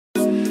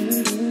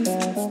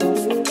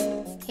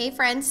Hey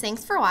friends,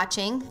 thanks for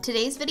watching.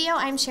 Today's video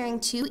I'm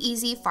sharing 2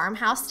 easy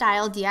farmhouse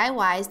style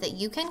DIYs that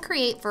you can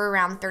create for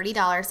around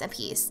 $30 a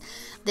piece.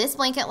 This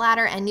blanket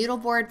ladder and noodle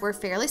board were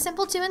fairly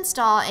simple to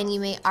install, and you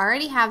may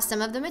already have some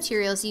of the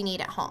materials you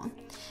need at home.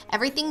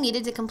 Everything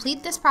needed to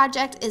complete this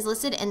project is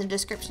listed in the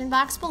description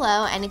box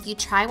below, and if you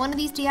try one of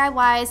these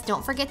DIYs,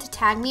 don't forget to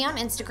tag me on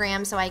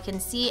Instagram so I can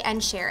see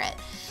and share it.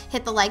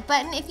 Hit the like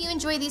button if you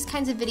enjoy these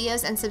kinds of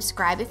videos and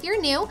subscribe if you're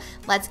new.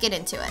 Let's get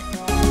into it.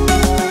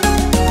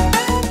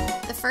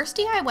 The first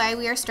DIY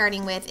we are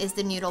starting with is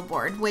the noodle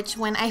board, which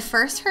when I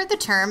first heard the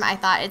term, I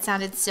thought it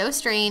sounded so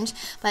strange,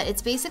 but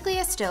it's basically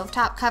a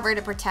stovetop cover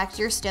to protect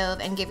your stove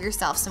and give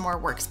yourself some more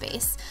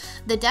workspace.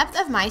 The depth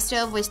of my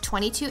stove was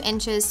 22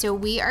 inches, so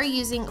we are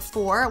using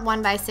 4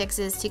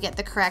 1x6s to get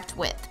the correct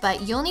width,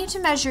 but you'll need to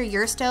measure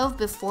your stove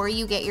before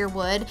you get your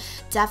wood.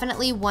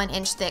 Definitely 1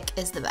 inch thick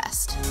is the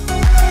best.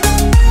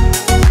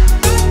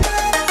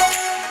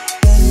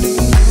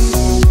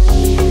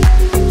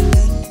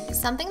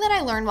 Something that I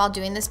learned while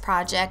doing this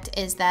project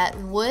is that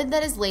wood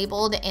that is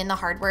labeled in the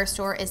hardware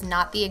store is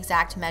not the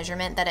exact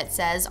measurement that it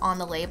says on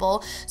the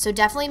label. So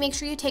definitely make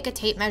sure you take a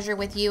tape measure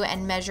with you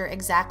and measure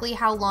exactly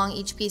how long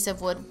each piece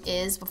of wood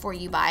is before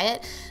you buy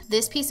it.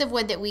 This piece of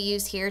wood that we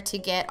use here to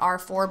get our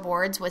 4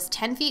 boards was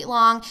 10 feet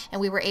long,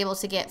 and we were able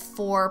to get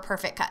 4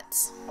 perfect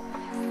cuts.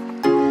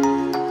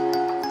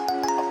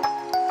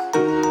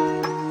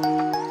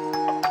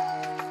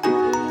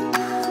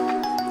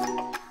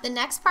 The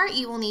next part,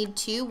 you will need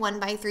 2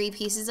 1x3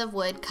 pieces of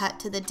wood cut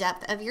to the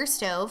depth of your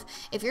stove.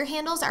 If your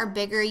handles are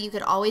bigger, you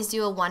could always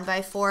do a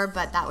 1x4,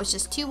 but that was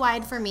just too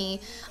wide for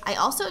me. I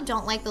also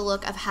don't like the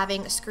look of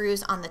having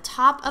screws on the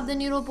top of the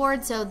noodle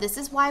board, so this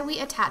is why we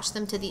attach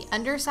them to the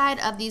underside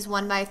of these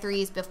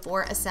 1x3s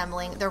before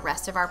assembling the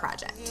rest of our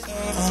project.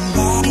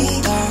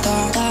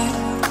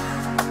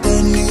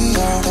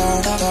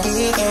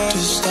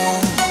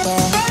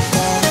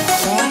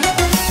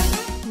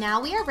 Now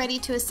we are ready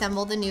to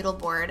assemble the noodle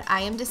board.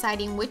 I am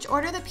deciding which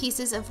order the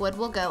pieces of wood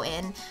will go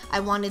in.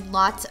 I wanted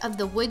lots of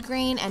the wood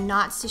grain and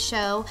knots to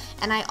show,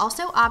 and I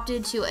also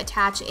opted to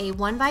attach a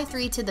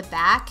 1x3 to the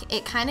back.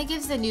 It kind of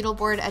gives the noodle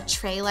board a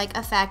tray-like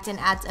effect and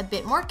adds a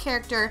bit more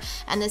character,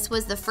 and this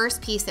was the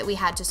first piece that we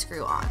had to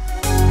screw on.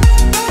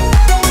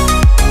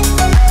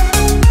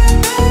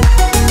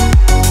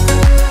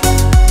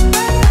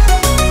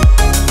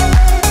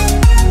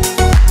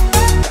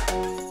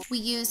 We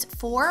use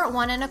 4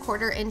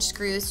 1¼ inch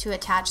screws to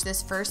attach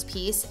this first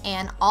piece,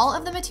 and all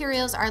of the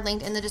materials are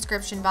linked in the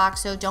description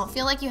box, so don't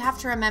feel like you have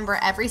to remember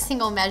every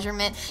single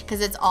measurement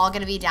because it's all going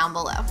to be down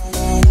below.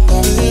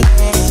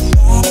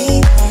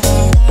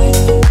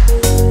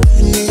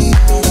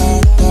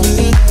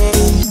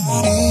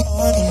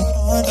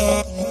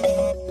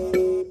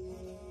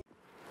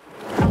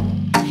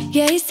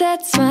 Yeah, he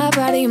sets my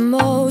body in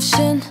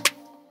motion.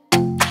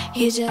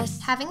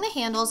 Having the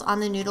handles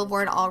on the noodle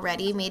board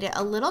already made it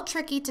a little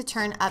tricky to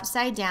turn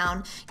upside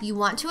down. You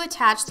want to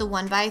attach the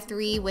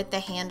 1x3 with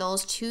the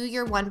handles to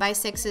your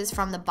 1x6s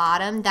from the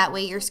bottom, that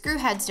way your screw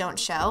heads don't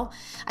show.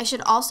 I should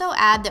also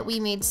add that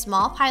we made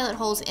small pilot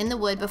holes in the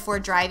wood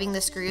before driving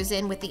the screws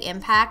in with the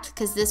impact,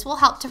 because this will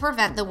help to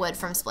prevent the wood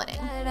from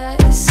splitting.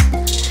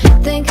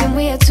 Thinking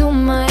we had too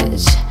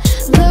much.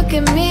 Look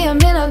at me, I'm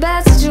in a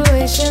bad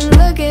situation.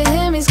 Look at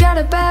him, he's got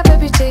a bad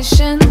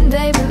reputation.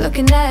 They be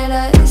looking at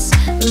us.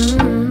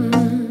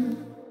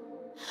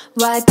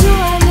 Why do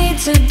I need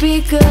to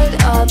be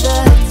good all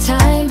the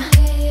time?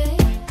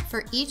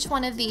 For each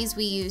one of these,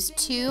 we used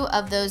 2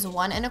 of those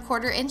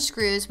 1¼ inch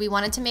screws. We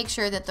wanted to make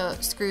sure that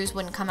the screws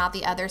wouldn't come out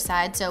the other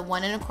side, so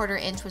 1¼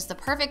 inch was the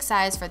perfect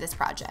size for this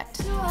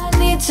project. Do I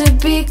need to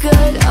be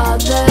good all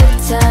the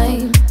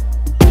time?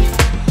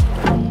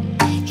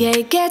 Yeah,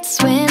 he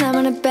gets when I'm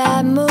in a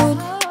bad mood.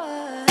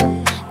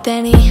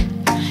 Then he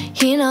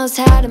knows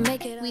how to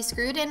make it. We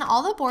screwed in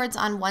all the boards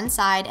on one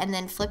side and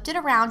then flipped it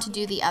around to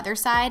do the other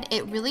side.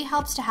 It really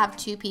helps to have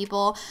 2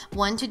 people,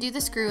 one to do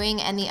the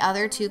screwing and the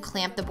other to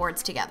clamp the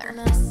boards together.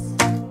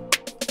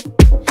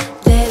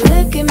 They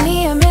look at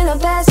me, I'm in a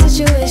bad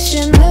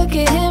situation. Look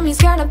at him, he's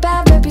got a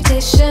bad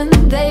reputation.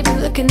 They be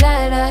looking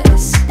at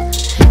us,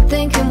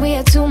 thinking we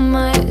had too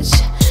much.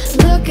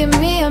 Look at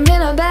me, I'm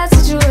in a bad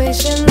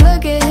situation.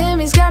 Look at him,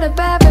 he's got a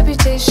bad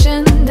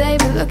reputation. They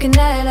be looking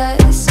at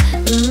us.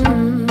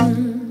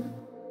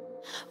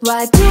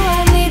 Why do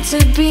I need to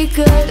be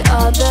good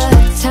all the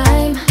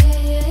time?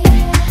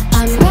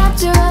 I'm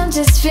wrapped around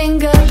his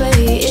finger, but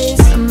he is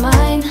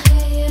mine.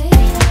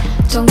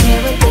 Don't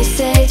care what they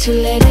say, too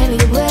late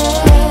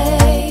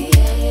anyway.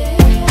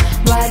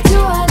 Why do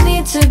I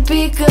need to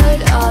be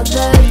good all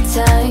the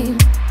time?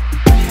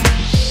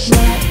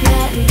 Nah,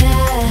 nah,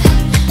 nah.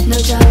 No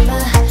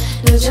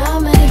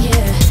drama,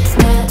 yeah.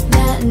 Nah,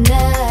 nah,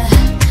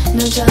 nah.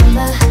 No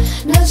drama,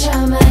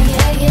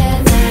 yeah, yeah.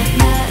 Nah,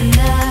 nah,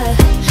 nah.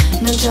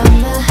 No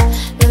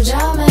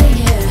drama,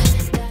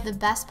 yeah. The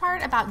best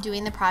part about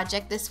doing the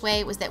project this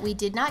way was that we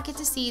did not get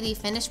to see the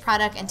finished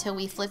product until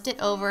we flipped it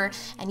over,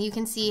 and you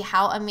can see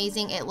how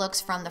amazing it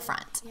looks from the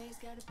front.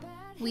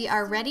 We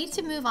are ready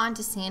to move on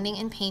to sanding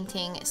and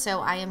painting, so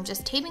I am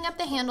just taping up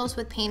the handles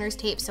with painter's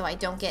tape so I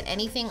don't get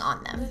anything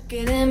on them. Look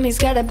at him, he's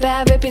got a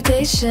bad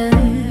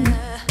reputation.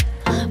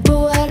 But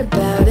what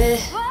about it?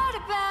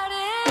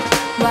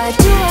 Why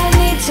do I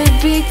need to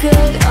be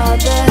good all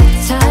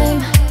the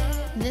time?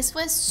 This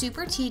was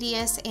super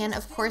tedious, and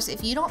of course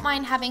if you don't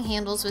mind having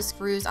handles with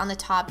screws on the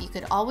top, you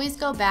could always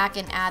go back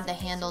and add the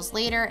handles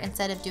later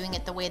instead of doing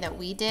it the way that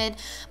we did,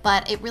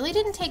 but it really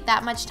didn't take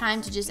that much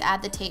time to just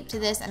add the tape to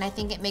this, and I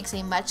think it makes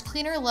a much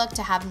cleaner look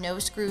to have no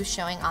screws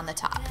showing on the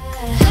top.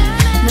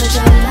 No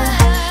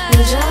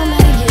drama,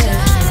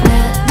 yeah.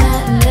 Nah,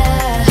 nah,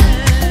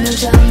 nah. No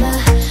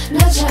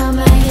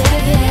drama,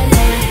 yeah, yeah.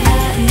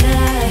 Nah, nah,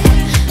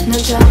 nah. No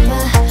drama,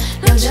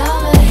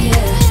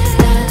 yeah.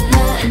 Nah,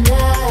 nah,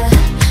 nah.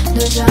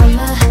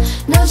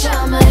 No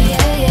drama,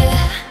 yeah,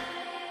 yeah.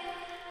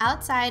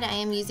 Outside, I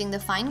am using the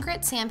fine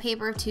grit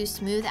sandpaper to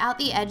smooth out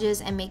the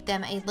edges and make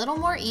them a little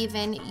more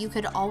even. You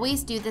could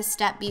always do this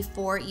step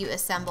before you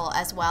assemble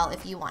as well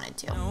if you wanted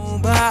to.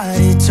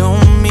 Nobody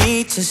told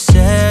me to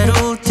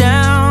settle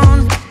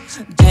down.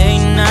 Day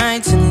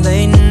nights and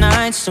late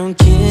nights don't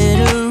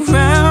get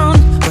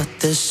around. But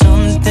there's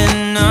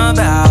something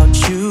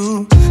about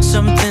you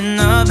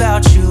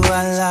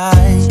I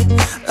like,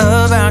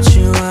 about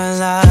you I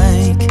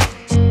like.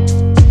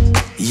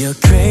 You're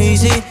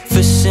crazy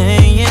for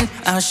saying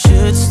I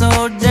should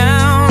slow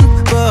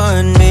down,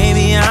 but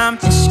maybe I'm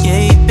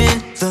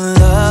escaping the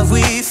love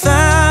we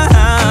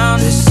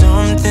found. There's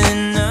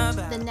something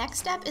about. The next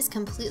step is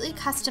completely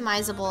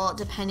customizable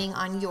depending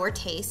on your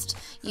taste.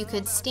 You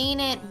could stain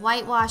it,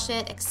 whitewash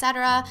it,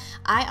 etc.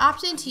 I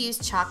opted to use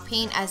chalk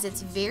paint as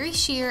it's very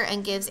sheer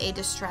and gives a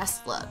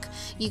distressed look.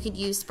 You could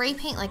use spray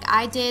paint like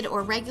I did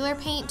or regular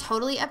paint,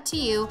 totally up to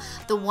you.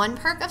 The one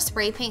perk of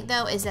spray paint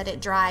though is that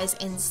it dries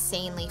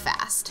insanely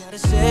fast. Gotta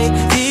say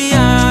the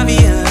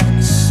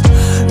obvious.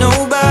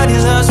 Nobody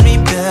loves me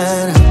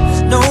better.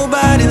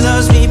 Nobody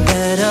loves me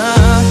better.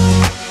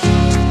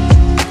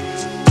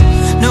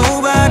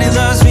 Nobody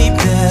loves me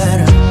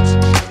better.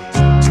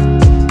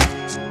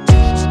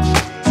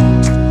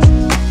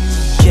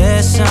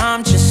 Guess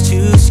I'm just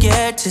too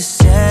scared to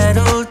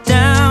settle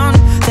down.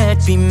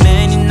 There'd be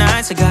many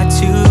nights I got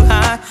too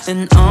high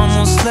and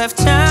almost left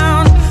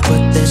town.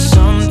 But there's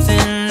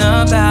something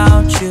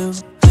about you.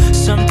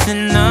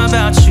 Something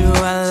about you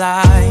I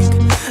like,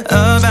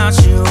 about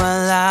you I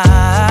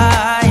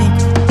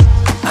like.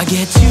 I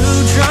get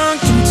too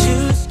drunk and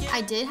too scared.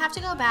 I did have to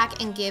go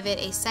back and give it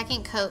a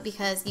second coat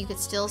because you could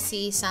still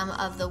see some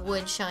of the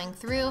wood showing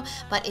through,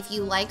 but if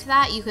you liked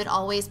that, you could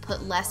always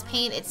put less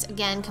paint. It's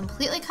again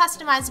completely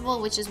customizable,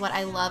 which is what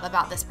I love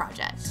about this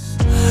project.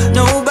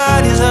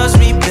 Nobody loves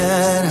me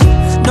better.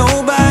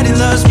 Nobody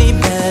loves me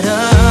better.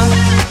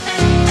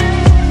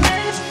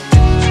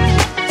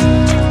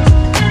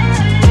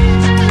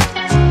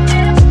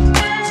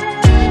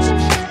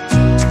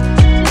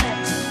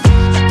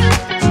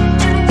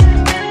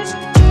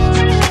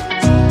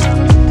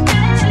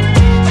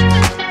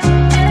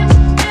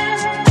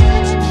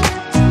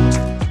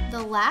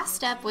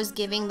 Step was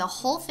giving the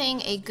whole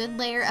thing a good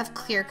layer of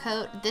clear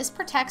coat. This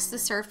protects the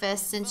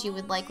surface since you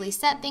would likely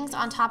set things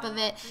on top of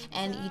it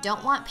and you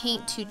don't want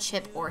paint to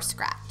chip or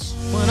scratch.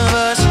 One of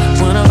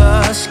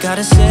us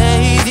gotta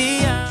say the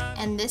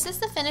And this is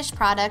the finished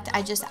product.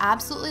 I just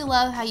absolutely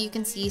love how you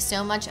can see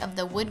so much of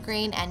the wood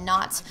grain and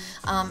knots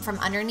from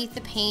underneath the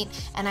paint,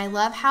 and I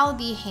love how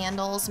the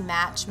handles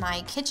match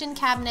my kitchen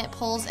cabinet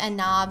pulls and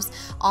knobs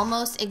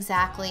almost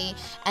exactly.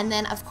 And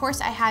then of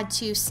course I had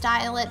to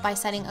style it by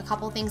setting a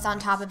couple things on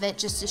top of it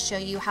just to show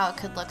you how it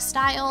could look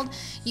styled.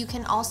 You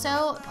can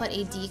also put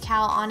a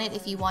decal on it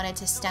if you wanted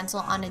to stencil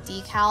on a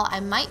decal.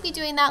 I might be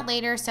doing that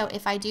later, so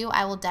if I do,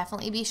 I will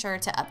definitely be sure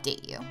to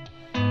update you.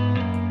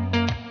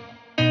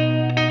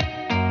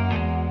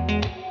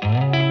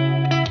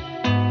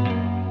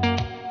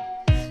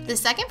 The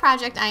second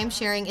project I am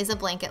sharing is a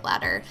blanket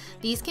ladder.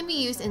 These can be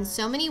used in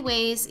so many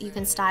ways. You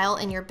can style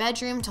in your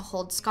bedroom to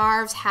hold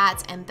scarves,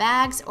 hats, and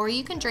bags, or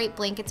you can drape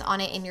blankets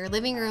on it in your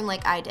living room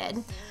like I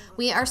did.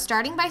 We are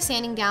starting by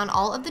sanding down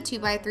all of the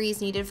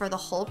 2x3s needed for the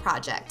whole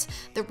project.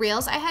 The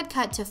rails I had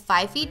cut to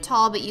 5 feet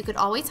tall, but you could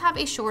always have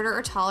a shorter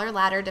or taller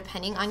ladder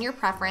depending on your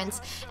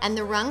preference, and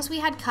the rungs we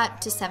had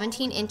cut to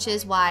 17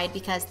 inches wide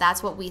because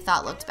that's what we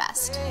thought looked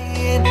best.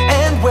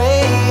 And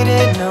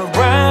waiting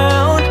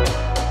around.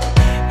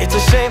 It's a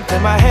shame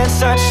that my hands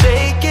start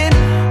shaking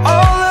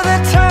all of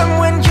the time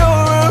when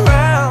you're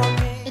around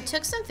me. It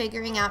took some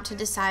figuring out to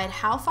decide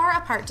how far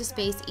apart to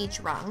space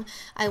each rung.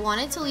 I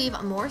wanted to leave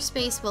more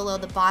space below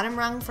the bottom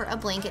rung for a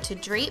blanket to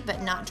drape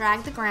but not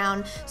drag the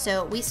ground,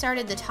 so we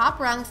started the top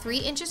rung 3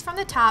 inches from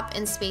the top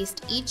and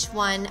spaced each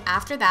one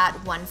after that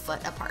 1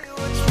 foot apart.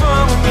 What's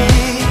wrong with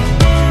me?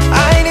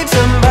 I need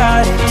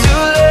somebody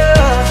to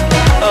love.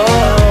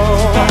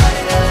 Oh,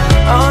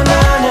 no.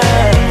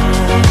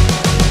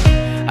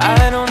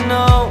 I don't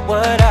know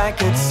what I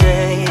could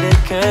say to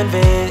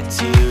convince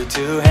you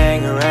to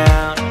hang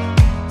around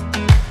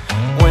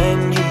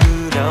when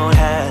you don't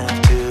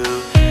have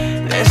to.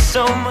 There's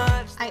so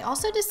much. I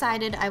also decided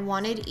decided I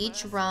wanted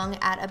each rung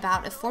at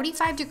about a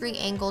 45-degree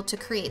angle to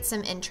create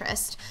some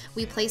interest.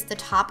 We placed the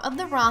top of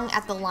the rung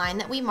at the line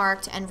that we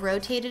marked and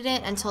rotated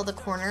it until the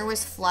corner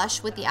was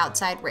flush with the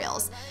outside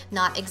rails.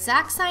 Not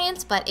exact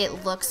science, but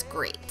it looks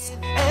great.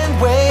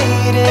 And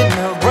waiting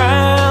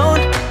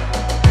around,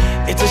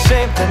 it's a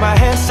shame that my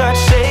hands start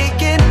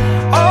shaking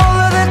all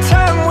of the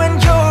time when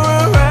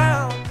you're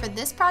around. For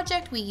this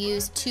project, we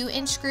used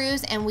 2-inch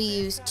screws and we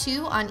used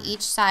 2 on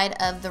each side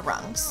of the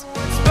rungs.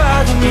 It's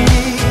bothering me.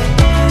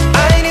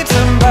 I need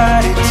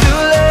somebody to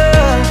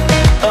love.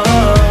 Oh,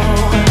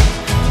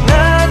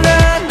 nah,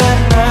 nah, nah,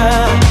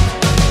 nah.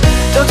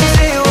 Don't you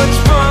see what's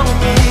wrong with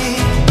me?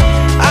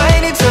 I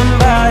need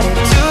somebody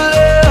to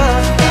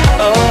love.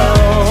 Oh,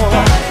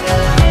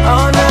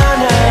 nah,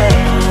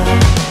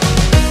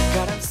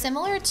 nah.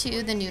 Similar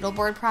to the noodle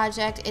board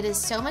project, it is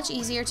so much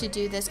easier to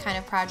do this kind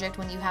of project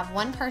when you have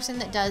one person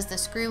that does the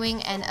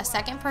screwing and a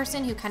second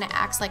person who kind of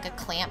acts like a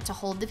clamp to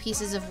hold the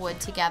pieces of wood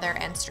together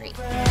and straight.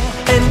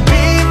 And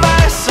be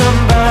my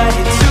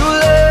somebody to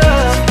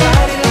love.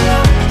 Somebody to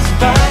love.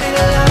 Somebody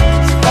to love.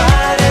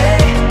 Somebody.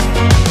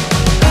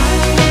 I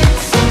need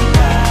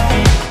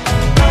somebody.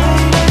 I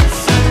need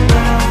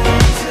somebody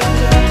to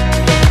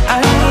love. I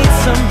need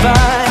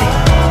somebody.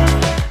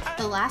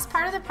 The last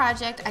part of the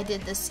project, I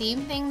did the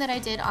same thing that I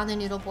did on the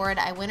noodle board.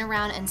 I went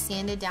around and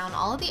sanded down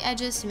all of the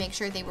edges to make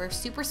sure they were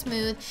super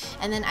smooth,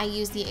 and then I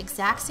used the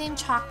exact same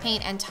chalk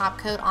paint and top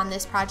coat on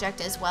this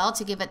project as well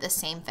to give it the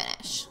same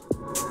finish.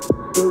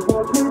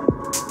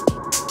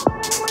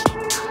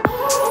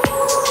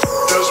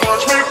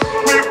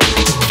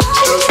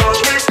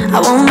 I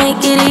won't make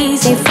it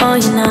easy for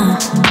you now.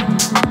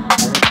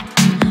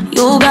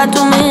 You got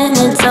 2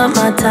 minutes of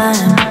my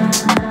time,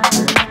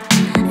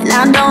 and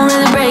I don't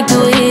really break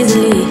too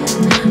easily,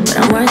 but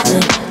I'm worth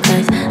it,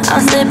 'cause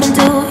I'll slip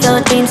into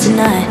your dreams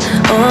tonight.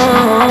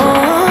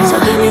 Oh, so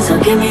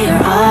give me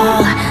your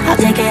all. I'll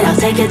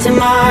take it to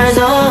Mars.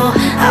 Oh,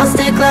 I'll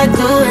stick like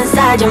glue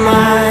inside your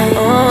mind.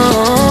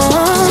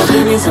 Oh,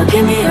 so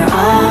give me your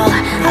all.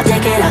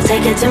 I'll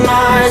take it to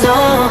Mars.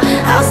 Oh,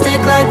 I'll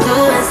stick like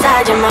glue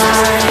inside your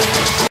mind.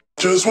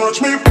 Just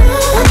watch me.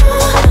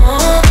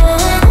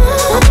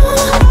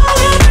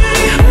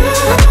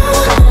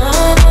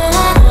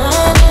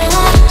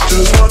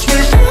 Just watch me.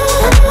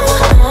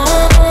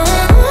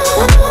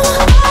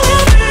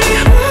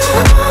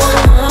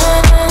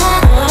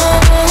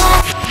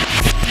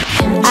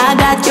 I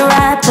got you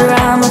wrapped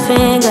around my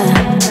finger,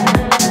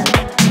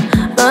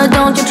 but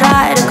don't you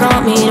try to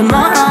call me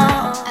tomorrow.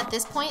 At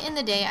this point in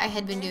the day, I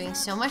had been doing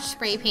so much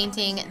spray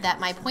painting that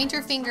my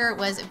pointer finger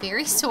was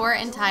very sore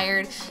and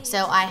tired,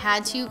 so I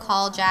had to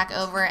call Jack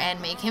over and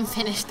make him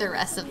finish the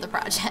rest of the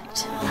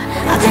project.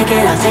 I'll take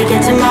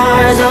it to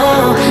Mars.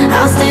 Oh,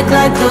 I'll stick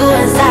like glue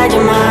inside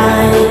your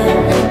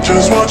mind.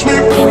 Just watch me.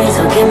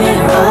 Give me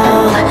your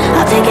all.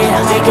 I'll take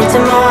it to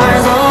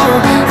Mars.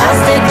 Oh, I'll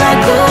stick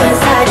like glue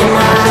inside your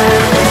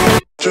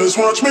mind. Just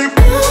watch me.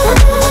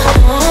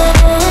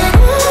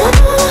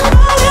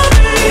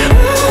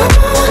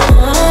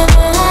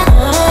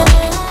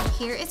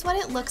 Here is what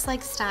it looks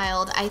like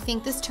styled. I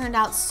think this turned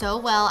out so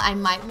well. I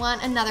might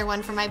want another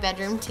one for my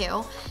bedroom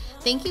too.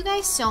 Thank you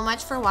guys so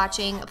much for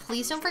watching.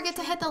 Please don't forget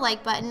to hit the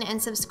like button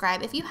and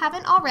subscribe if you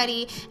haven't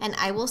already, and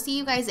I will see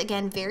you guys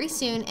again very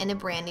soon in a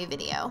brand new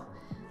video.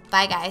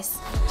 Bye guys.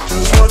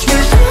 Just watch me.